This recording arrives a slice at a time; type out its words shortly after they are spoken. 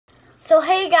So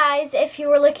hey guys, if you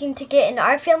were looking to get an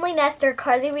Our Family Nest or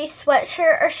Carly Reese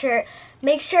sweatshirt or shirt,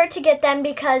 make sure to get them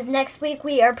because next week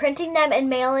we are printing them and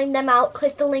mailing them out.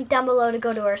 Click the link down below to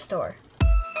go to our store.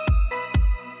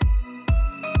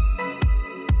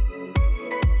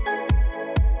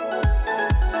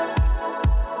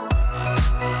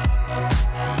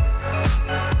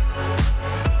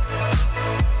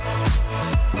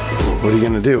 What are you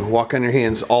gonna do? Walk on your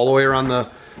hands all the way around the,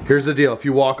 here's the deal. If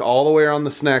you walk all the way around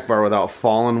the snack bar without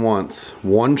falling once,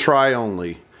 one try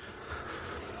only.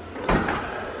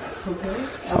 Okay.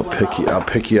 I'll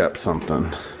pick you up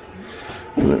something.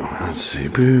 Let's see,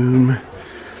 boom,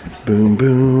 boom,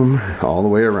 boom, all the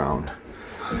way around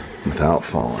without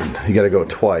falling. You gotta go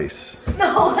twice.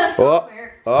 No, that's not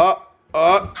fair.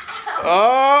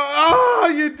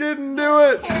 Oh, you didn't do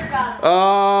it.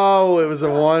 Oh, it was a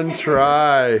one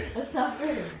try. That's not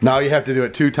fair. Now you have to do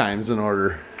it 2 times in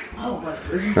order. Oh,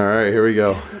 whatever. All right, here we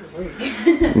go.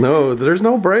 No, there's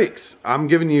no breaks. I'm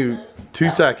giving you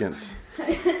 2 seconds. Oh,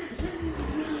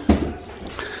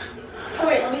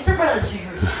 wait, let me start by the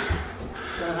chairs. So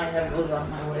then I have those on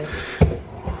my way.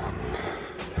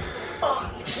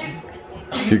 Oh,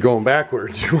 You're going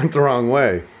backwards. You went the wrong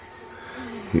way.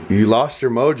 You lost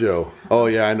your mojo. Oh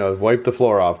yeah, I know. Wipe the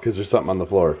floor off because there's something on the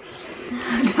floor.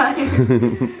 I'm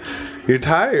tired. You're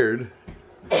tired?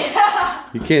 Yeah.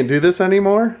 You can't do this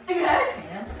anymore? Yeah, I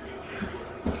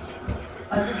can.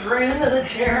 I just ran into the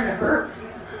chair and it hurt.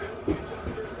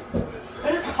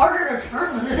 But it's harder to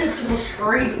turn than it is to go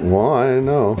straight. Well, I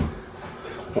know.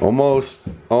 Almost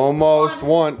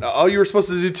one. Oh, you were supposed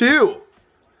to do 2.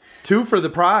 2 for the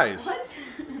prize. What?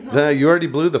 You already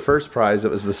blew the first prize.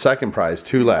 It was the second prize.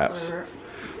 2 laps.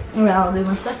 Well, I'll do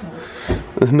my second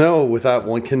one. No, without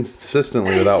one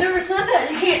consistently without. You never said that.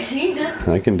 You can't change it.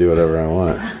 I can do whatever I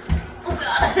want. Oh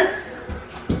God.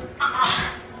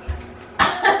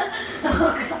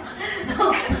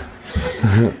 Oh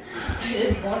God. I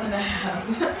did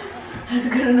 1.5. That's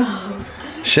good enough.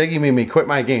 Shaggy made me quit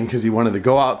my game because he wanted to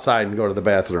go outside and go to the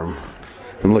bathroom.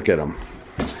 And look at him.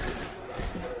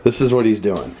 This is what he's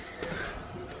doing.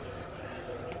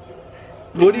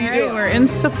 What are you doing? We're in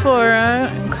Sephora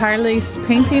and Carly's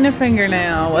painting a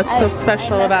fingernail. What's so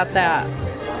special about that?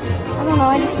 I don't know,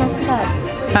 I just messed up.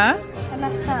 Huh? I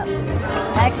messed up.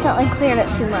 I accidentally cleared it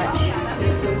too much.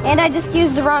 And I just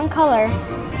used the wrong color.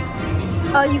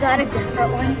 Oh, you got a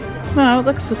different one? No, it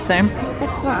looks the same.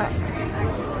 It's not.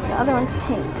 The other one's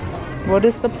pink. What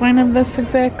is the point of this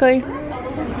exactly?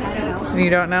 I don't know. You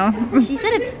don't know? She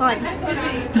said it's fun.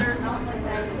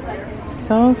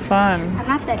 So fun. I'm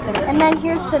not that good at it. And then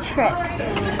here's the trick.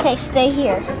 Okay, stay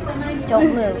here.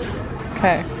 Don't move.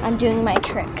 Okay. I'm doing my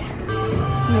trick.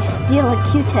 You steal a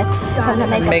Q-tip from the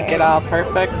makeup Make it area. all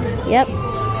perfect. Yep.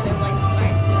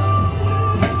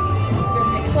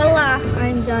 Voila,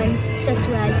 I'm done. It's just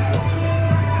red.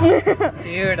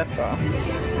 Beautiful.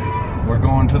 We're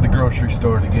going to the grocery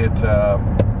store to get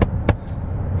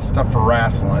stuff for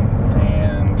wrestling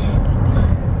and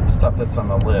stuff that's on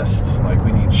the list. Like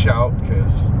we need Shout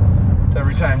because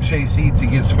every time Chase eats he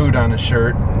gets food on his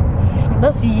shirt.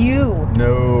 That's you.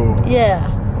 No. Yeah.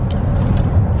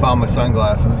 Found my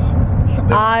sunglasses.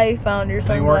 I found your They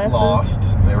sunglasses. weren't lost.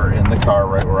 They were in the car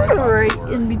right where I thought Right they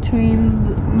were. in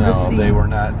between the No, seats. they were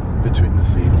not between the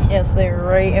seats. Yes, they were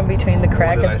right in between the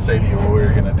crack What did I of the say to you what we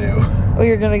were gonna do? We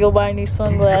were gonna go buy new Go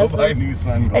sunglasses. buy new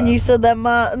sunglasses. And you said that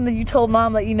mom, and then you told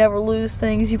mom that you never lose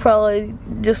things. You probably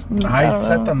just. I don't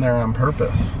set know. them there on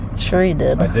purpose. Sure you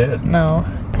did. I did. No.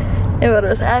 Yeah, but it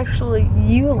was actually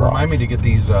you. Remind me to get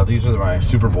these. These are my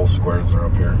Super Bowl squares. They're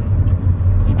up here.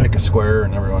 You pick a square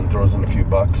and everyone throws in a few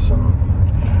bucks, and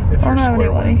if I your don't have any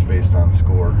square money. wins based on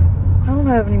score. I don't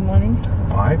have any money.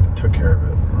 Well, I took care of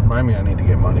it. Remind me I need to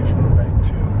get money from the bank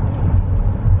too.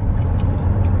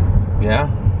 Yeah?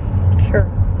 Sure.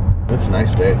 It's a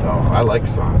nice day though. I like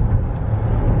sun.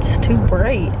 It's too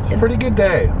bright. It's a pretty good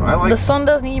day. I like The sun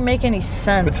doesn't even make any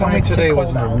sense. But tell when me it's too today cold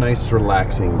wasn't a out. nice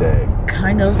relaxing day.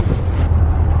 Kind of.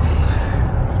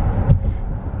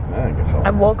 I think it felt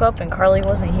I woke up and Carly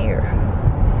wasn't here.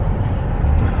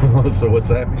 So what's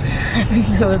that mean?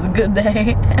 So it was a good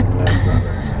day. That's not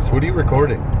very nice. What are you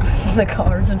recording? The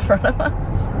car's in front of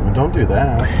us. Well, don't do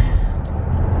that.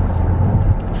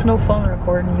 It's no fun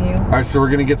recording you. Alright, so we're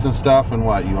gonna get some stuff and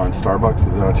what? You want Starbucks?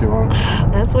 Is that what you want?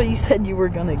 That's what you said you were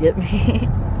gonna get me.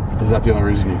 Is that the only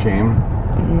reason you came?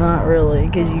 Not really,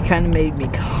 because you kind of made me I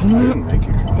come. didn't make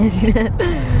you come. Yes, you did.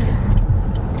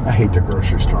 I hate the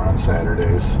grocery store on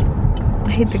Saturdays.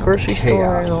 I hate the grocery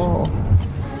store at all.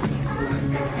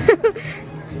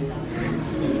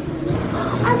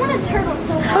 I want a turtle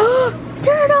so bad.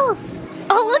 Turtles!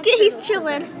 Oh, look at he's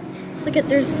chilling. Look at,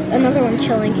 there's another one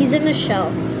chilling. He's in the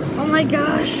shell. Oh my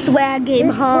gosh. Swag game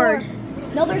hard.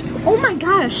 No, there's, oh my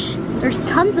gosh. There's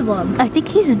tons of them. I think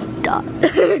he's dead.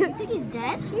 You think he's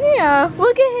dead? Yeah,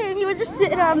 look at him. He was just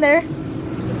sitting on there.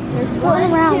 There's 1,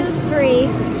 2,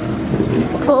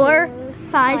 3, 4,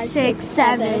 5, 6,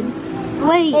 7.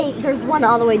 Wait. 8. There's one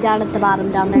all the way down at the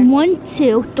bottom down there. 1,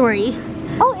 2, 3,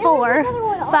 4,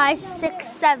 5, 6,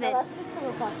 7.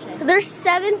 There's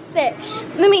 7 fish.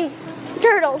 I mean,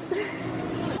 turtles.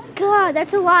 God,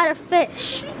 that's a lot of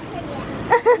fish.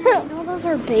 No, those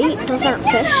are bait. Those aren't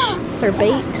fish. They're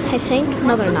bait, I think.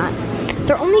 No, they're not.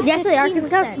 They're only 15 cents. Yes, they are, because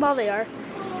look how small they are.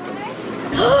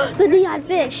 The neon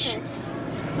fish.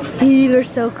 They're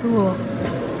so cool.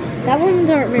 That ones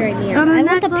aren't very near. I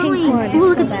want the pink one. Ooh,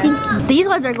 look at the pinky. These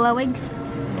ones are glowing.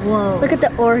 Whoa. Look at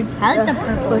the orange. I like the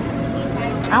purple.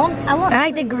 I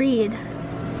like the green.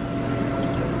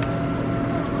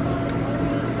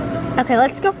 Okay,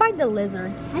 let's go find the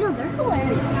lizards. I know, they're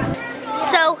hilarious.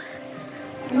 So,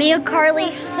 me and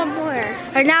Carly somewhere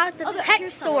are now at the pet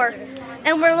store,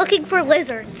 and we're looking for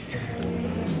lizards.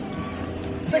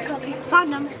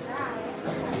 Found them.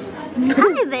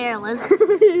 Hi there,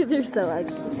 lizards. They're so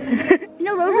ugly. You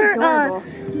know, those are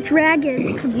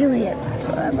dragon chameleons.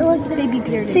 They're like baby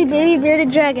bearded. See, baby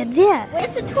bearded dragons, yeah.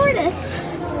 Where's the tortoise?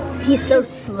 He's so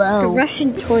slow. It's a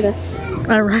Russian tortoise.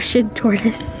 A Russian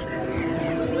tortoise.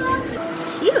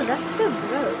 Ew, that's so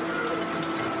gross.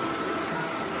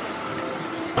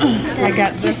 I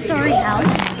got this. Sorry, Alex.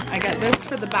 I got this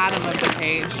for the bottom of the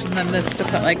page, and then this to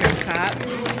put like on top.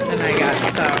 And I got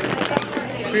some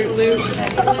Fruit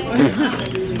Loops,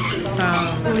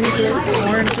 some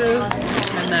oranges,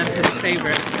 and then his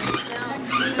favorite.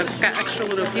 But it's got extra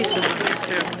little pieces in there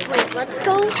too. Wait, let's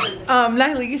go.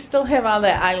 Nyla, you still have all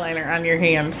that eyeliner on your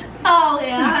hand. Oh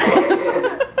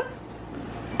yeah.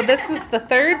 This is the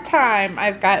 3rd time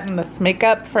I've gotten this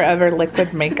Makeup Forever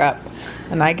liquid makeup,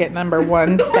 and I get number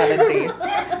 170.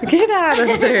 Get out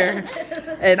of there.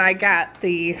 And I got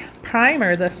the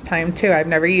primer this time too. I've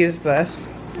never used this.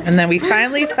 And then we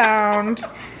finally found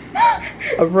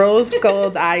a rose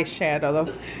gold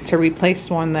eyeshadow to replace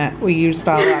one that we used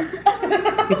all up.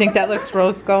 You think that looks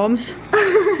rose gold,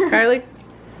 Carly?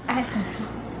 I think so.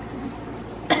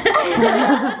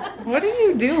 What are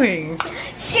you doing?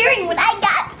 Sharing what I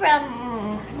got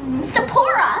from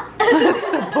Sephora.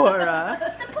 Sephora.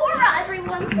 Sephora,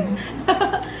 everyone.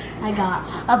 I got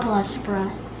a blush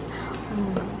brush.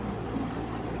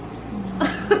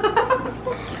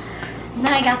 And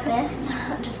then I got this,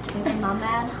 just to make my mom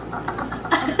mad.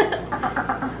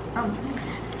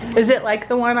 Is it like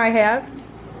the one I have?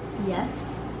 Yes.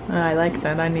 Oh, I like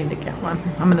that. I need to get one.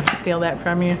 I'm going to steal that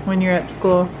from you when you're at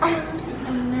school.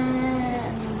 And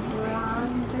then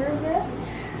bronzer brush.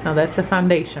 Oh, that's a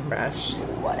foundation brush.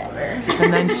 Whatever.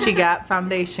 And then she got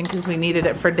foundation because we needed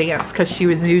it for dance because she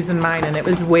was using mine and it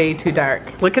was way too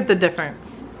dark. Look at the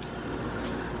difference.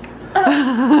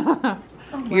 Oh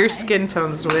Your skin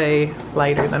tone's way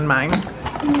lighter than mine.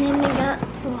 And then we got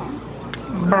some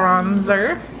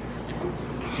Bronzer.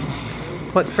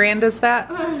 What brand is that?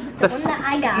 the one that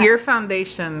I got. Your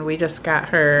foundation, we just got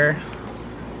her.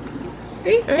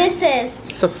 This is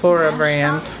Sephora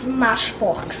brand.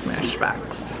 Smashbox.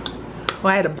 Smashbox.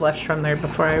 Well, I had a blush from there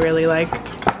before I really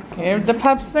liked. Give the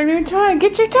pups their new toy.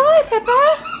 Get your toy,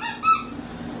 Pippa.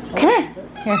 Come here.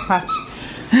 Here, watch.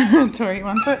 Tori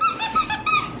wants it.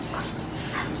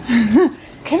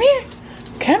 Come here.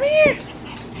 Come here.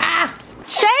 Ah!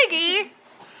 Shaggy!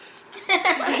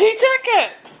 He took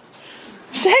it.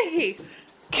 Shaggy,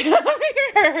 come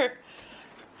here.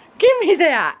 Give me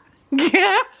that.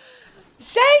 Yeah.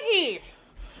 Shaggy.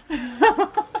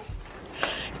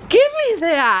 Give me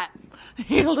that.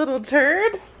 You little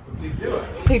turd. What's he doing?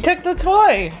 He took the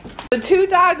toy. The 2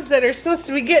 dogs that are supposed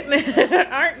to be getting it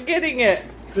aren't getting it.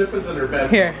 Pippa's in her bed.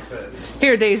 Here.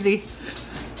 Here, Daisy.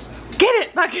 Get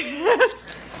it,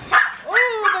 Buckets.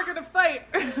 Oh, they're gonna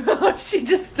fight. She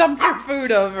just dumped her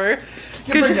food over.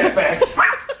 Bring that back.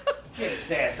 Get it,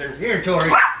 Sasser. Here, Tori.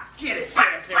 Get it,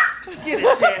 Sasser. Get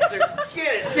it, Sasser.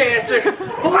 Get it, Sasser.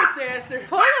 Pull it, Sasser.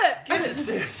 Pull it. Get it,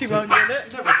 Sasser. She won't get it.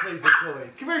 She never plays with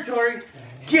toys. Come here, Tori.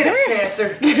 Get it,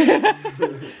 Sasser. Get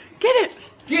it.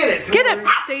 Get it, Tori. Get it,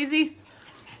 Daisy.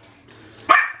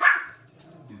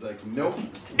 He's like, nope.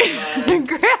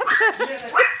 Grab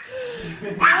it.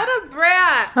 What a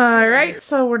brat. Alright,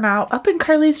 so we're now up in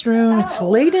Carly's room. It's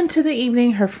late into the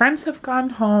evening. Her friends have gone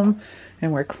home.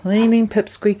 And we're cleaning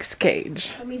Pipsqueak's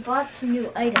cage. And we bought some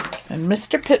new items. And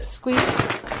Mr.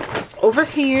 Pipsqueak is over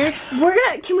here.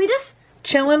 Can we just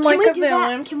chilling like a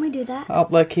villain. Can we do that? Oh,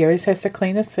 look, he always has to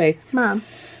clean his face. Mom.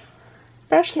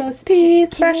 Brush those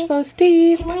teeth. Brush those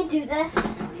teeth. Can we do this?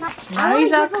 Now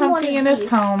he's out comfy in his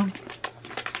home.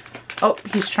 Oh,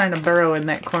 he's trying to burrow in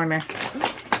that corner.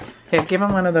 Yeah, give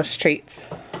him one of those treats.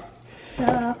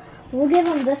 We'll give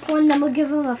him this one, then we'll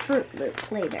give him a Fruit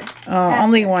Loop later. Oh,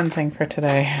 only one thing for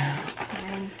today.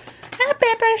 Hi,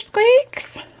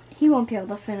 Pipsqueaks. He won't be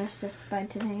able to finish this by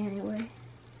today anyway.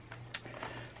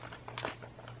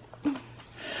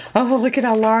 Oh, look at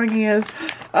how long he is.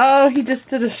 Oh, he just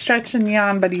did a stretch and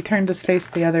yawn, but he turned his face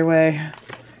the other way.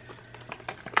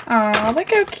 Oh, look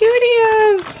how cute he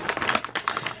is.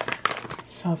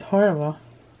 Smells horrible.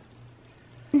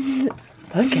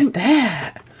 Look at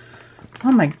that.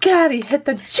 Oh my God, he hit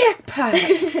the jackpot.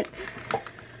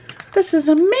 This is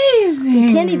amazing.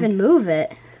 You can't even move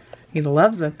it. He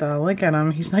loves it though. Look at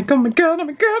him. He's like, oh my God, oh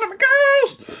my God, oh my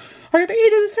gosh. I gotta eat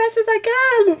it as fast as I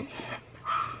can.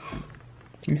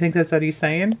 You think that's what he's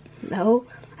saying? No,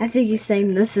 I think he's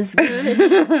saying this is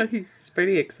good. He's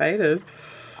pretty excited.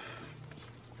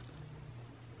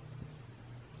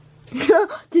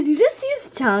 Did you just see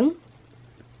his tongue?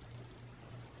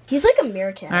 He's like a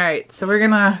meerkat. Alright, so we're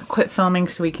gonna quit filming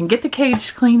so we can get the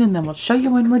cage clean and then we'll show you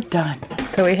when we're done.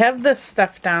 So we have this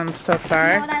stuff down so far.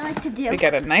 You know what I like to do? We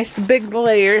got a nice big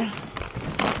layer.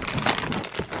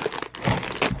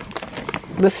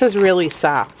 This is really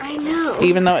soft. I know.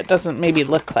 Even though it doesn't maybe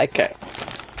look like it.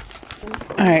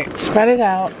 Alright, spread it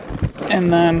out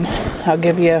and then I'll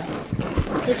give you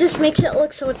It just makes it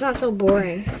look so it's not so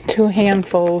boring. 2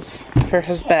 handfuls for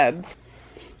his beds.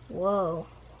 Whoa.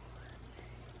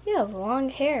 You have long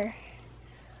hair.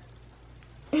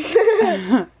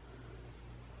 Does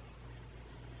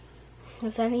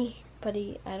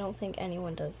anybody, I don't think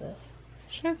anyone does this.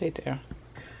 Sure they do.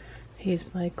 He's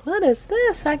like, what is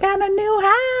this? I got a new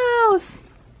house.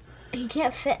 You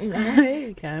can't fit in there. There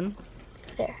you can.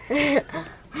 There.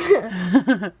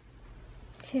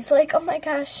 He's like, oh my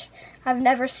gosh, I've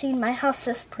never seen my house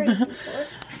this pretty before.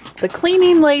 The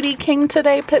cleaning lady came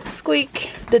today, Pipsqueak.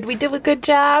 Did we do a good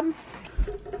job?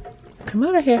 Come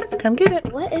over here. Come get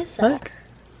it. What is that?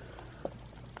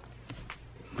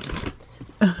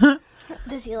 Look.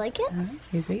 Does he like it?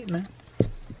 He's eating it.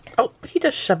 Oh, he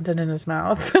just shoved it in his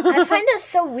mouth. I find it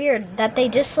so weird that they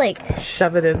just like...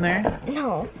 Shove it in there.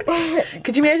 No.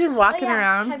 Could you imagine walking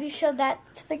around? Have you showed that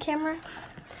to the camera?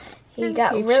 He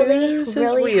got He really chews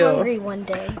his wheel. hungry one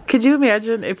day. Could you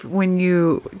imagine if when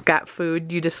you got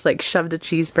food, you just like shoved a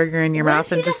cheeseburger in your What mouth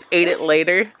if and you just ate it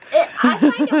later? I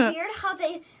find it weird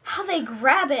how they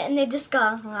grab it and they just go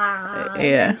ah,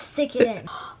 Yeah. and stick it in.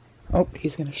 Oh,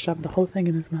 he's gonna shove the whole thing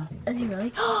in his mouth. Is he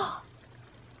really?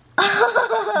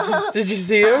 Did you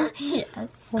see him? Yes.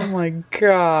 Oh my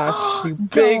gosh, you big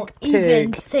Don't pig.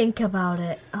 even think about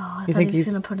it. Oh, I You thought think he was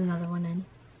he's- gonna put another one in.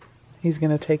 He's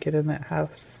gonna take it in that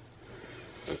house.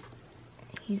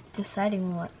 He's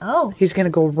deciding what. Oh. He's gonna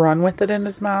go run with it in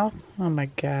his mouth. Oh my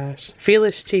gosh! Feel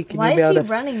his cheek, and Why you'll be is able he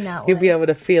to. running that way? You'll be able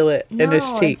to feel it in his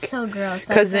cheek. It's so gross.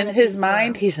 Because in his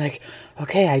mind, he's like,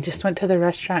 okay, I just went to the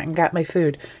restaurant and got my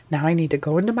food. Now I need to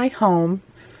go into my home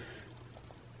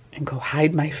and go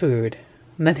hide my food.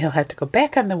 And then he'll have to go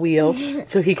back on the wheel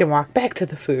so he can walk back to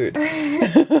the food.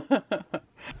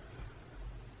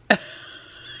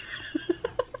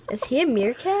 Is he a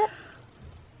meerkat?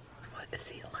 What is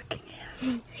he looking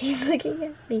at? He's looking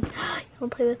at me. You wanna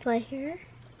play with my hair?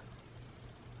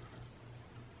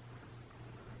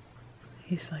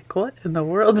 He's like, what in the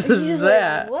world is He's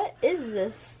that? like, what is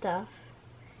this stuff?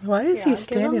 Why is Yeah, he I'll give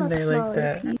him standing a there like smaller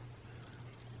that?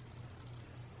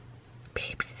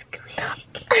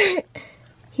 Pipsqueak.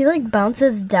 He like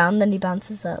bounces down, then he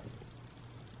bounces up.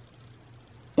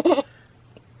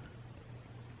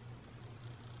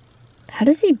 How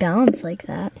does he balance like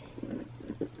that?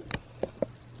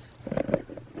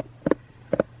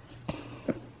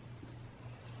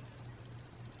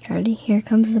 Ready? Here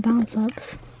comes the bounce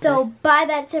ups. So, bye,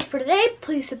 that's it for today.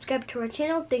 Please subscribe to our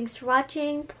channel. Thanks for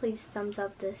watching. Please thumbs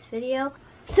up this video.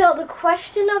 So, the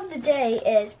question of the day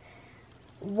is,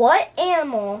 what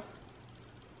animal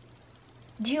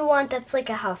do you want that's like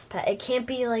a house pet? It can't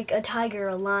be like a tiger,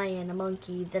 a lion, a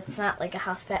monkey. That's not like a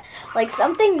house pet. Like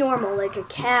something normal, like a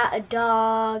cat, a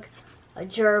dog, a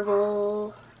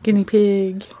gerbil. Guinea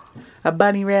pig, a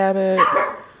bunny rabbit.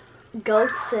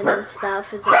 Goats and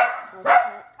stuff is a house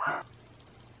pet.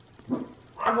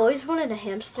 I've always wanted a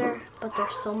hamster, but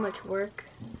there's so much work.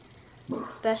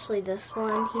 Especially this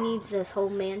one. He needs this whole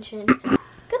mansion.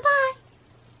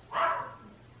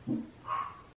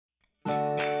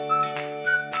 Goodbye!